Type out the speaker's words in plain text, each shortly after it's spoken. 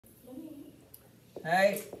All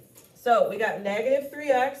right, so we got negative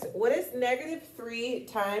 3x. What is negative 3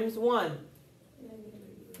 times 1?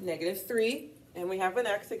 Negative 3, and we have an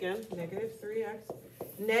x again, negative 3x.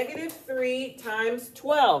 Negative 3 times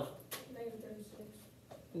 12.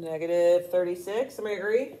 Negative 36. Somebody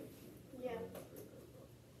agree? Yeah.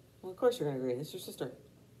 Well, of course you're going to agree. It's your sister.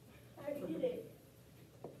 I already did it.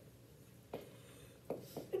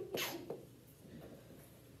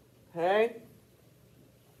 Okay.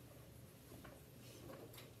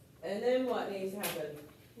 And then what needs to happen?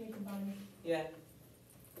 You combine. Yeah.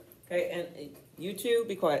 Okay, and you two,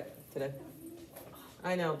 be quiet today.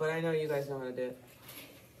 I know, but I know you guys know how to do it.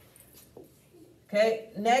 Okay,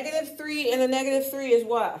 negative 3 and a negative 3 is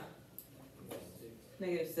what?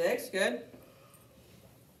 Negative 6, good.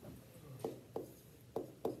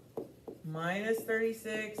 Minus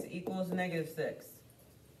 36 equals negative 6.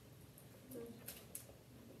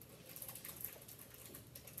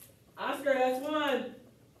 Oscar, that's 1.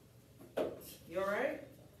 You all right?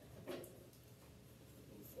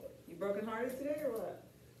 You brokenhearted today or what?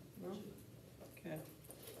 No? Okay.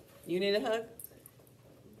 You need a hug?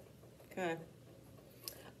 Okay.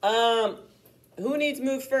 Who needs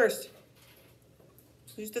moved first?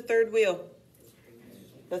 Who's the third wheel?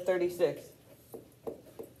 The 36.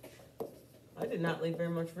 I did not leave very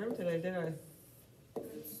much room today, did I?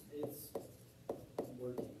 It's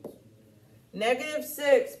working. Negative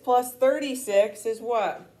 6 plus 36 is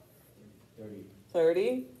what? 30.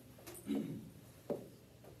 30.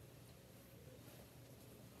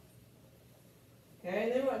 Okay,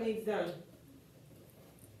 and then what needs done?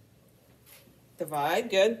 Divide,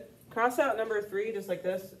 good. Cross out number 3 just like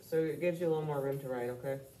this, so it gives you a little more room to write,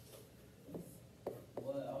 okay?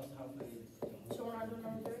 Well, I was halfway. So we're not doing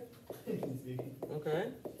number 3?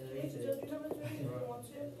 Okay. Just do number 3 if you want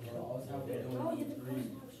to. I was halfway doing No, you did the three.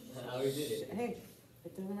 first I already did it. Hey,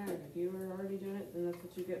 it doesn't matter. If you were already doing it, then that's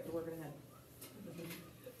what you get for working ahead.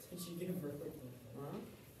 She did it perfect.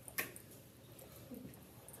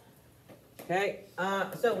 Okay,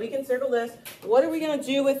 so we can circle this. What are we going to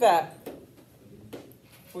do with that?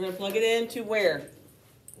 We're going to plug it into where?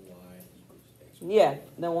 Y equals X. Yeah,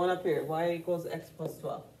 the one up here. Y equals x plus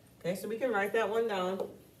 12. Okay, so we can write that one down.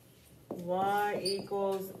 Y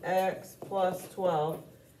equals x plus 12.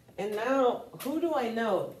 And now, who do I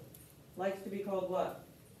know likes to be called what?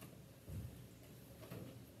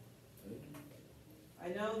 I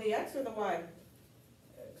know the x or the y?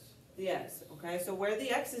 X. The x. Okay, so where the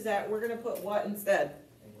x is at, we're going to put what instead?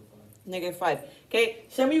 Negative 5. -5. Okay,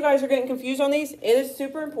 some of you guys are getting confused on these. It is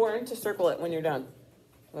super important to circle it when you're done.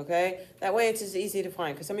 Okay, that way it's just easy to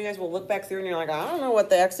find. Because some of you guys will look back through and you're like, I don't know what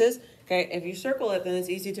the x is. Okay, if you circle it, then it's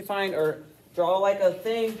easy to find, or draw like a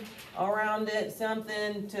thing around it,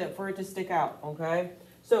 something for it to stick out. Okay,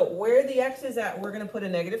 so where the x is at, we're going to put a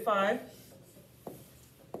 -5.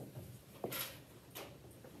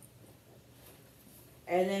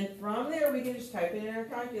 And then from there, we can just type it in our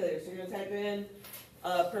calculator. So you're going to type in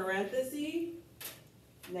parenthesis,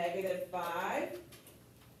 -5,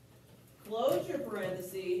 close your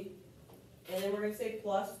parenthesis, and then we're going to say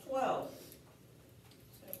plus 12.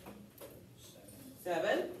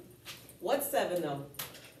 7. What's 7 though?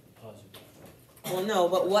 Positive. Well, no,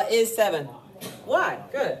 but what is 7? Y.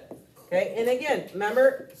 Good. Okay, and again,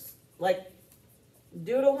 remember, like,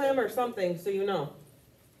 doodle him or something so you know.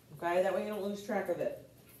 Okay, that way you don't lose track of it.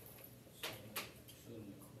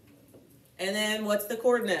 And then what's the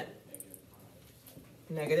coordinate?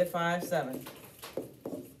 -5, 7.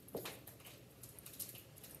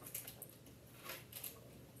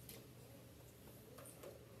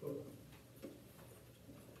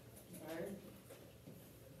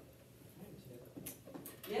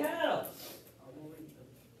 Yeah.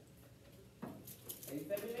 Are you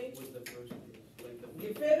fibbing me?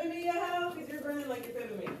 You fibbing me, yeah? Because you're grinning like you're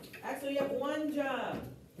fibbing me. Actually, you have one job.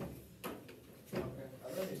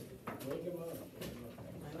 Wake him up.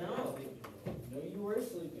 I know. No, you were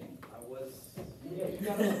sleeping. I was. Yeah, you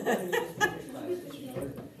got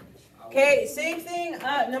Okay, same thing.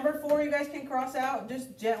 Number 4, you guys can cross out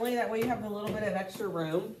just gently. That way you have a little bit of extra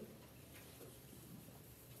room.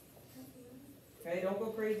 Okay, don't go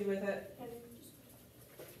crazy with it.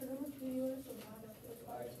 For number 3, yours or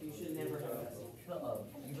mine? You should never have that. Shut up.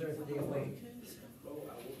 You better stay awake.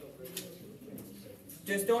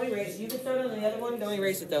 Just don't erase. You can start on the other one. Don't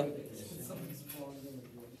erase it though.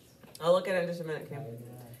 I'll look at it in just a minute, Cam.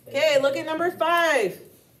 Okay, look at number 5.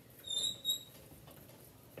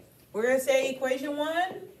 We're going to say equation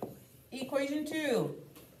 1, equation 2.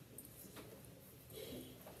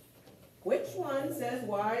 Which one says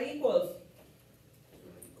y equals?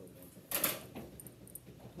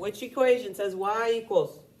 Which equation says y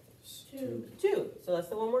equals? 2. 2. So that's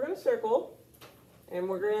the one we're going to circle. And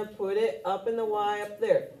we're going to put it up in the y up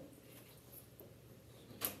there.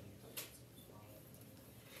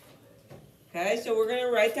 Okay, so we're going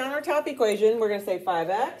to write down our top equation. We're going to say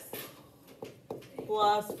 5x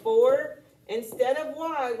plus 4. Instead of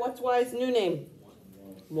y, what's y's new name?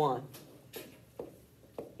 1.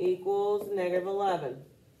 Equals negative 11.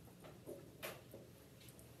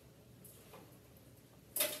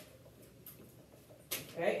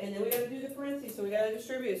 Okay, and then we got to do the parentheses, so we got to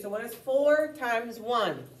distribute. So what is 4 times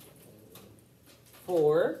 1?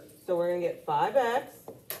 4. So we're going to get 5x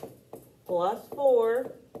plus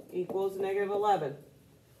 4 equals negative 11.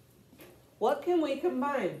 What can we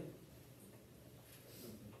combine?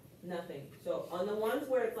 Nothing. So on the ones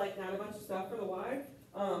where it's like not a bunch of stuff for the y,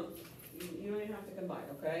 you don't even have to combine,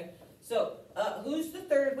 okay? So who's the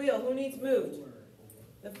third wheel? Who needs moved?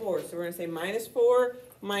 The 4. So we're going to say minus 4,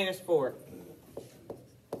 minus 4.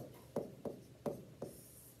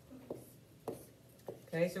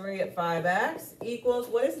 Okay, so we're going to get 5x equals,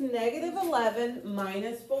 what is negative 11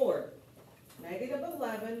 minus 4? Negative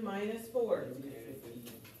 11 minus 4.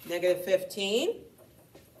 Negative 15.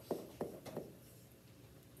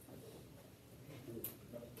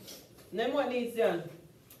 And then what needs done?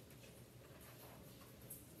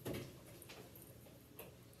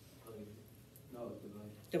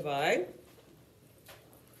 Divide.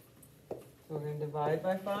 So we're going to divide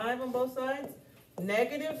by 5 on both sides.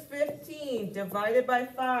 Negative 15 divided by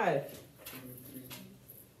 5.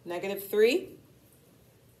 Negative 3.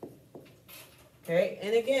 Okay,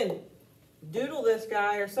 and again, doodle this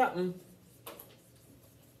guy or something.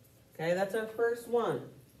 Okay, that's our first one.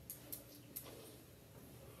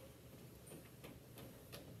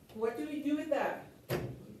 What do we do with that? We're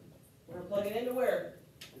going to plug it into where?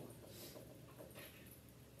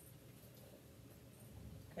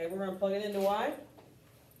 Okay, we're going to plug it into y.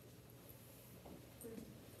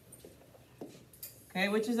 Okay,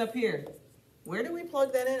 which is up here. Where do we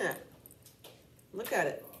plug that in at? Look at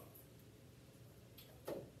it.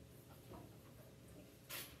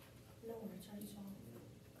 No, it's already solved.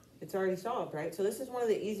 It's already solved, right? So this is one of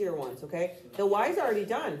the easier ones, okay? The y's already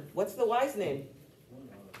done. What's the y's name?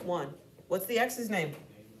 1. What's the x's name?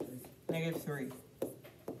 Negative 3.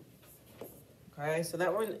 Okay, so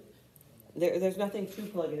that one, there's nothing to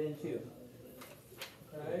plug it into.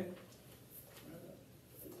 Okay?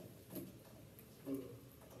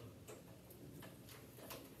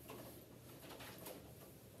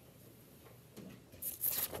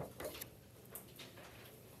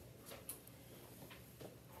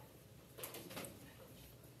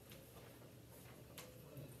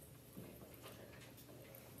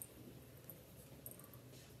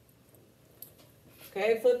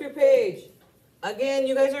 Okay, flip your page. Again,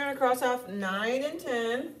 you guys are going to cross off 9 and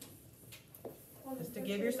 10, just to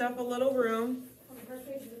give yourself a little room. On the first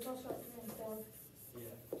page, it's also 3 and 4.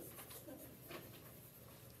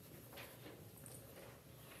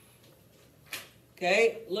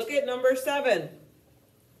 Okay, look at number 7.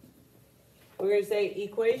 We're going to say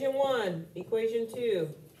equation 1, equation 2.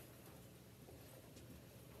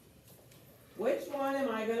 Which one am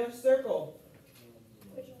I going to circle?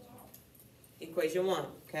 Equation 1,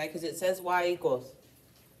 okay, because it says y equals.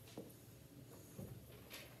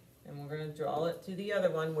 And we're going to draw it to the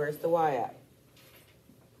other one. Where's the y at?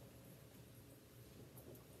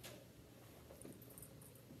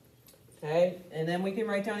 Okay, and then we can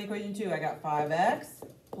write down equation 2. I got 5x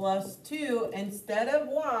plus 2. Instead of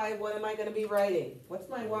y, what am I going to be writing? What's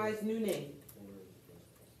my y's new name?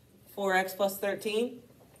 4x plus 13?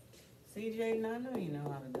 CJ, I know you know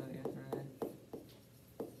how to do it yesterday.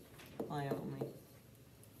 Play on me.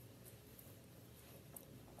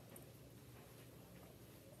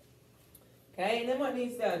 Okay, and then what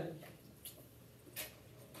needs done?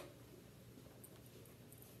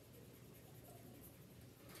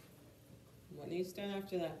 What needs done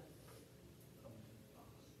after that?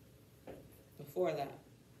 Before that?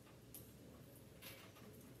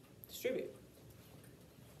 Distribute.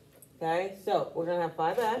 Okay, so we're going to have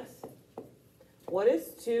 5x. What is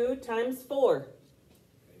 2 times 4?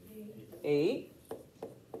 8.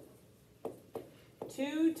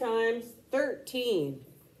 2 times 13.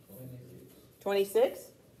 26.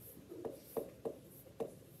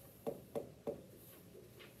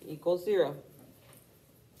 Equals 0.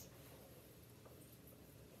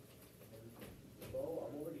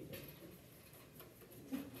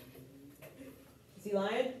 Is he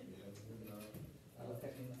lying?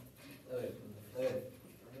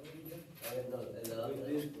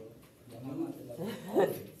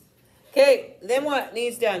 Okay, then what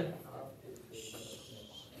needs done?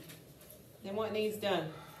 Then what needs done?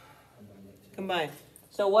 Combine.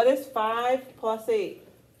 So what is 5 plus 8?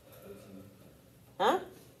 Huh?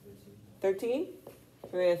 13?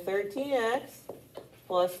 So we have 13x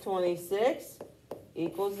plus 26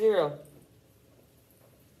 equals 0.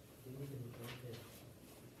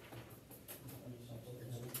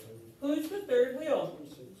 Who's the third wheel?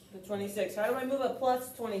 The 26. How do I move a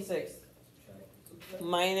plus 26?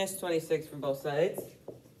 Minus 26 from both sides.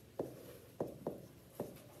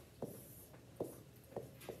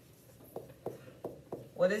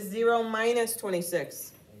 What is 0 minus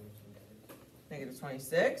 26? Negative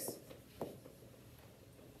 26.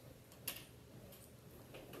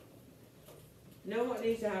 Know what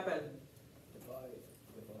needs to happen?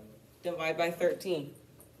 Divide by 13.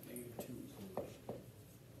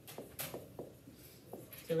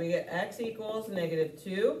 So we get x equals negative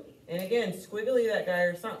 2. And again, squiggly that guy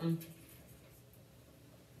or something.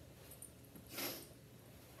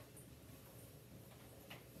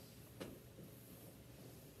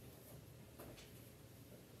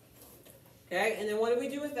 Okay, and then what do we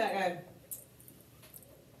do with that guy?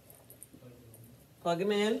 Plug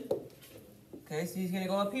him in. Okay, so he's going to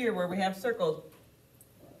go up here where we have circled.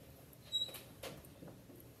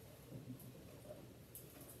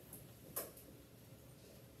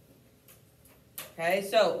 Okay,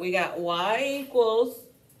 so we got y equals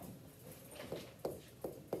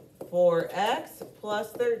 4x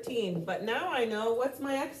plus 13. But now I know, what's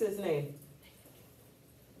my x's name?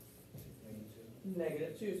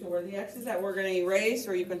 Negative 2. So where the x is at, we're going to erase,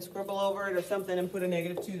 or you can scribble over it or something and put a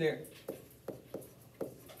negative 2 there.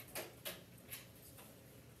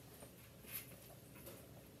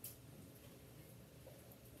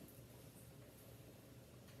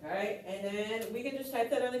 Alright, and then we can just type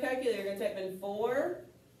that on the calculator. You're going to type in 4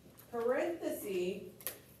 parenthesis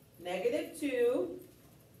negative 2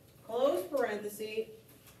 close parenthesis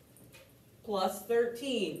plus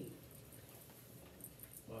 13.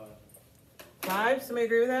 5? Somebody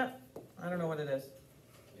agree with that? I don't know what it is.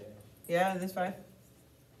 Yeah, this 5?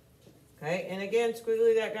 Okay, and again,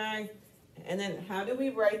 squiggly that guy. And then how do we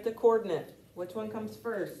write the coordinate? Which one comes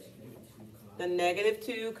first? The negative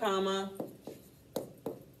 2 comma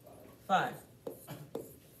 5.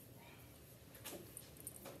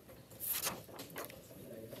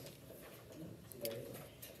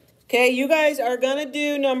 Okay, you guys are going to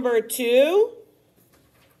do number 2,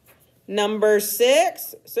 number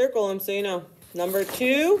 6, circle them so you know. Number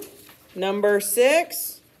 2, number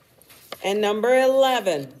 6, and number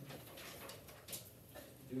 11.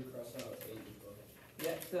 Do cross out 8 as well.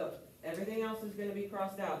 Yeah, so everything else is going to be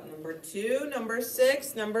crossed out. Number 2, number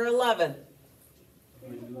 6, number 11.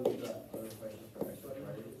 Can we do the other questions for next one,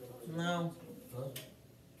 right? No,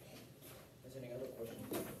 Is there any other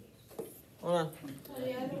questions? hold on. Oh,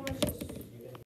 yeah,